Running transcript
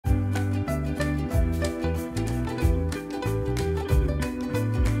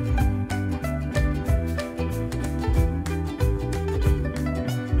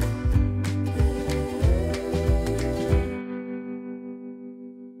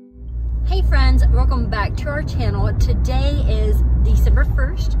Hey friends, welcome back to our channel. Today is December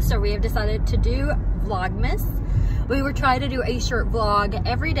 1st, so we have decided to do Vlogmas. We will try to do a short vlog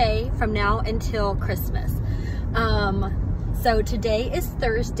every day from now until Christmas. So today is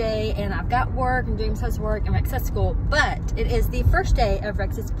Thursday and I've got work and James has work and Rex has school, but it is the first day of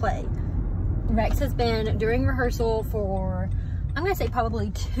Rex's play. Rex has been doing rehearsal for, I'm gonna say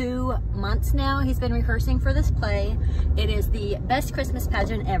probably 2 months now. He's been rehearsing for this play. It is the best Christmas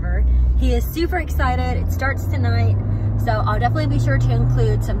pageant ever. He is super excited. It starts tonight. So I'll definitely be sure to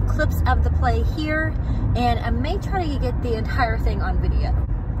include some clips of the play here, and I may try to get the entire thing on video.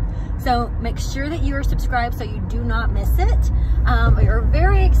 So make sure that you are subscribed so you do not miss it. We are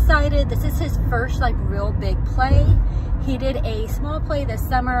very excited. This is his first like real big play. He did a small play this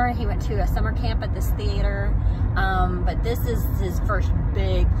summer. He went to a summer camp at this theater. But this is his first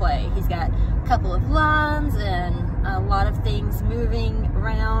big play. He's got a couple of lines and a lot of things moving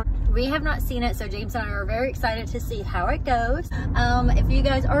around. We have not seen it, so James and I are very excited to see how it goes. If you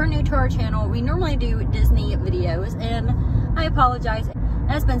guys are new to our channel, we normally do Disney videos, and I apologize.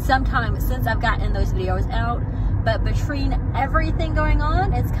 It's been some time since I've gotten those videos out, but between everything going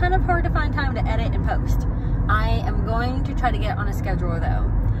on, it's kind of hard to find time to edit and post. I am going to try to get on a schedule though.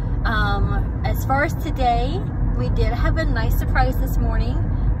 As far as today, we did have a nice surprise this morning.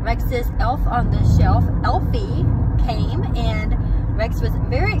 Rex's elf on the shelf, Elfie, came, and Rex was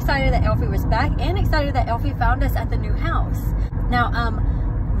very excited that Elfie was back and excited that Elfie found us at the new house. Now,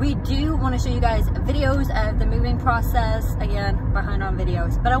 we do want to show you guys videos of the moving process, again, behind on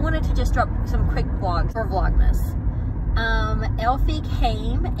videos, but I wanted to just drop some quick vlogs for Vlogmas. Elfie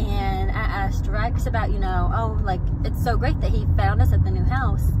came and I asked Rex about, like, it's so great that he found us at the new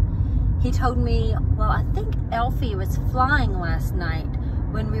house. He told me, well, I think Elfie was flying last night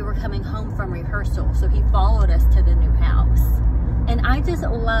when we were coming home from rehearsal, so he followed us to the new house. And I just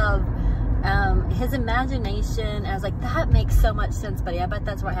love his imagination. I was like, that makes so much sense, buddy. I bet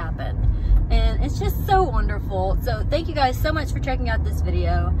that's what happened. And it's just so wonderful. So thank you guys so much for checking out this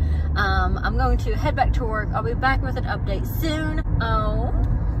video. I'm going to head back to work. I'll be back with an update soon. Oh,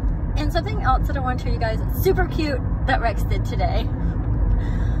 and something else that I want to show you guys, super cute, that Rex did today.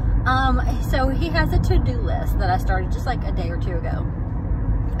 So he has a to-do list that I started just like a day or two ago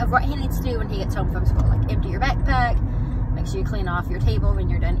of what he needs to do when he gets home from school. Like empty your backpack, make sure you clean off your table when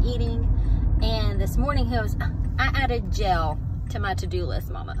you're done eating. And this morning he goes, I added gel to my to-do list,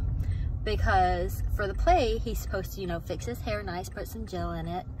 Mama. Because for the play, he's supposed to, fix his hair nice, put some gel in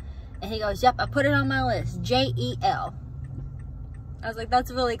it. And he goes, yep, I put it on my list, J-E-L. I was like,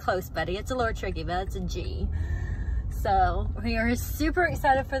 that's really close, buddy. It's a little tricky, but it's a G. So we are super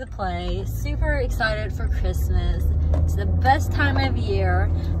excited for the play, super excited for Christmas. It's the best time of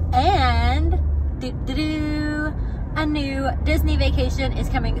year. And a new Disney vacation is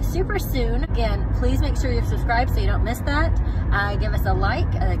coming super soon. Again, please make sure you're subscribed so you don't miss that. Give us a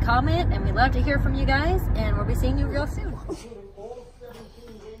like, a comment, and we love to hear from you guys, and we'll be seeing you real soon.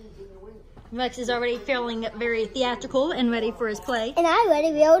 Rex is already feeling very theatrical and ready for his play. And I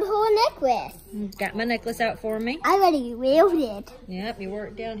already reeled her necklace. Got my necklace out for me. I already reeled it. Yep, you wore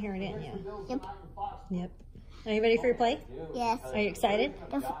it down here, didn't you? Yep. Yep. Are you ready for your play? Yes. Are you excited?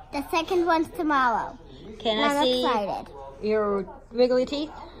 The second one's tomorrow. Can I see excited. Your wiggly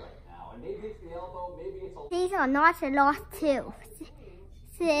teeth? These are not the last two.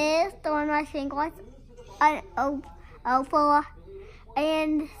 This on my fingers, an opal,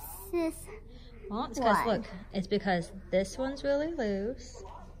 and this. Well, it's because, look, it's because this one's really loose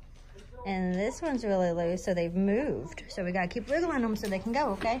and this one's really loose, so they've moved. So we gotta keep wiggling them so they can go,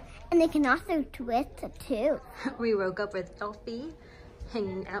 okay? And they can also twist too. We woke up with Elfie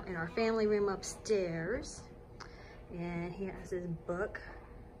hanging out in our family room upstairs. And he has his book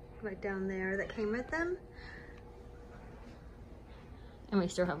right down there that came with them. And we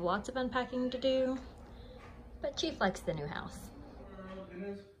still have lots of unpacking to do. But Chief likes the new house. In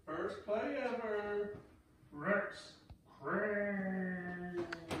his first play ever, Rex.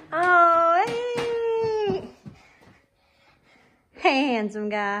 Oh, hey! Hey, handsome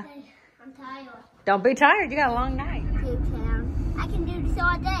guy. Hey, I'm tired. Don't be tired. You got a long night. I can do this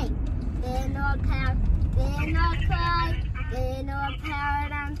all day. Then I'll pout, then I'll cry, then I'll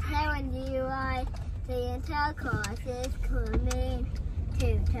pout. I'm telling you why. Santa Claus is coming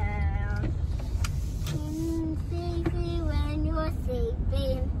to town. Safely when you're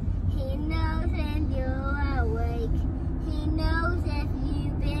sleeping, he knows when you're awake. He knows if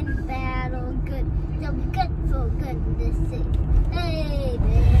you've been bad or good. So be good for goodness sake. Hey,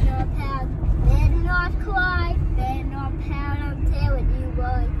 then I'll pout, then I'll cry, then I'll pout. I'm telling you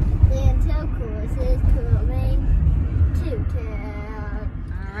why. Santa Claus is coming to town.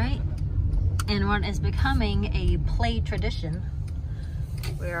 All right. And what is becoming a play tradition,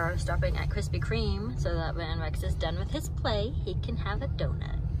 we are stopping at Krispy Kreme so that when Rex is done with his play, he can have a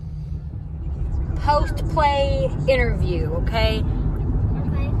donut. Post-play interview, okay?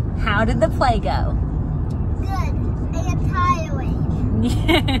 Okay. How did the play go? Good. And tiring.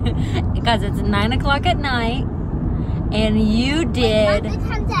 Because it's 9 o'clock at night, and you did... It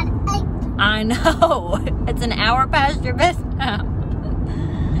comes at 8. I know. It's an hour past your bedtime.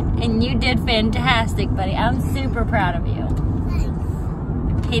 And you did fantastic, buddy. I'm super proud of you.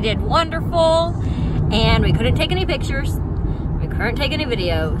 Thanks. He did wonderful, and we couldn't take any pictures. We couldn't take any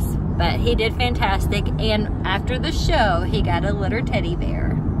videos, but he did fantastic. And after the show, he got a litter teddy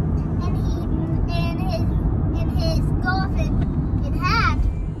bear. And his dolphin, it had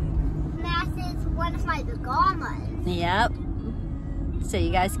matches one of my Vlogmas. Yep. So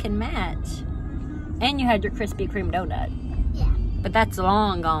you guys can match. And you had your Krispy Kreme donut. Yeah. But that's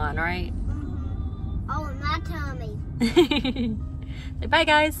long gone, right? Oh, and my tummy. Say bye,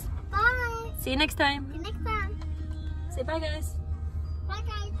 guys. Bye. See you next time. See you next time. Say bye, guys. Bye,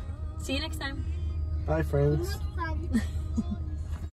 guys. See you next time. Bye, See you friends. next time.